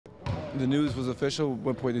The news was official.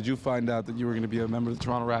 What point did you find out that you were going to be a member of the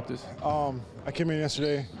Toronto Raptors? I came in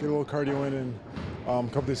yesterday, get a little cardio in, and a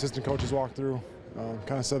couple of the assistant coaches walked through.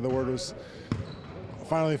 Kind of said the word was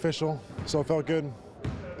finally official, so it felt good.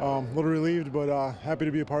 A little relieved, but happy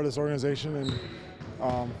to be a part of this organization,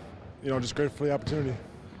 and just grateful for the opportunity.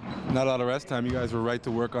 Not a lot of rest time. You guys were right to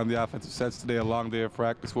work on the offensive sets today. A long day of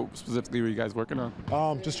practice. What specifically were you guys working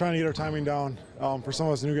on? Just trying to get our timing down. For some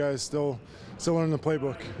of us new guys, still learning the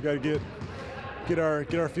playbook. We got to get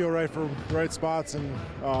our feel right for the right spots and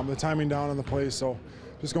the timing down on the plays. So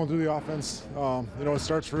just going through the offense. It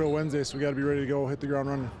starts for real Wednesday, so we got to be ready to go hit the ground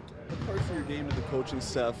running. What parts of your game did the coaching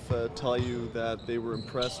staff tell you that they were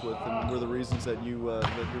impressed with, and were the reasons that you're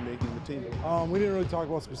making the team? We didn't really talk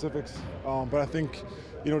about specifics, but I think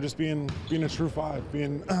just being a true five,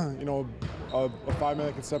 being a five-man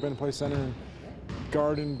that can step in and play center and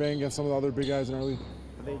guard and bang against some of the other big guys in our league.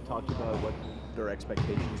 Have they talked about what their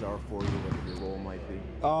expectations are for you, what your role might be?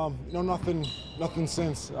 Nothing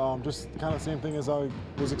since. Just kind of same thing as I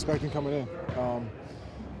was expecting coming in.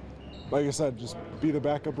 Like I said, just be the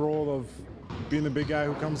backup role of being the big guy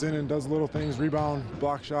who comes in and does little things, rebound,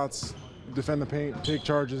 block shots, defend the paint, take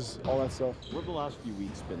charges, all that stuff. What have the last few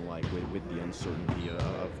weeks been like with the uncertainty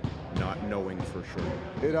of not knowing for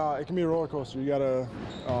sure? It can be a roller coaster. You gotta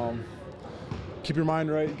keep your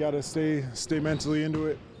mind right. You gotta stay mentally into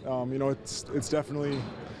it. It's definitely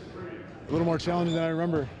a little more challenging than I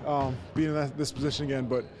remember being in this position again.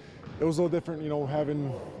 But it was a little different, having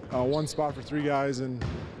one spot for three guys and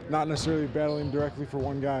not necessarily battling directly for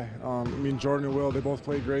one guy. Jordan and Will, they both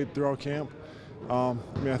played great throughout camp. I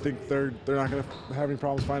think they're not going to have any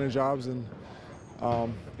problems finding jobs, and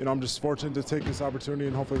I'm just fortunate to take this opportunity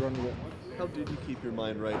and hopefully run with it. How did you keep your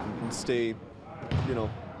mind right and stay,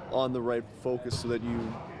 on the right focus so that you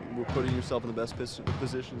were putting yourself in the best position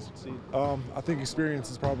to succeed? I think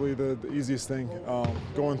experience is probably the easiest thing.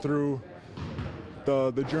 Going through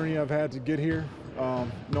the journey I've had to get here,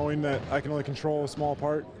 knowing that I can only control a small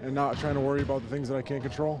part and not trying to worry about the things that I can't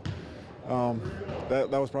control. That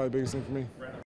was probably the biggest thing for me.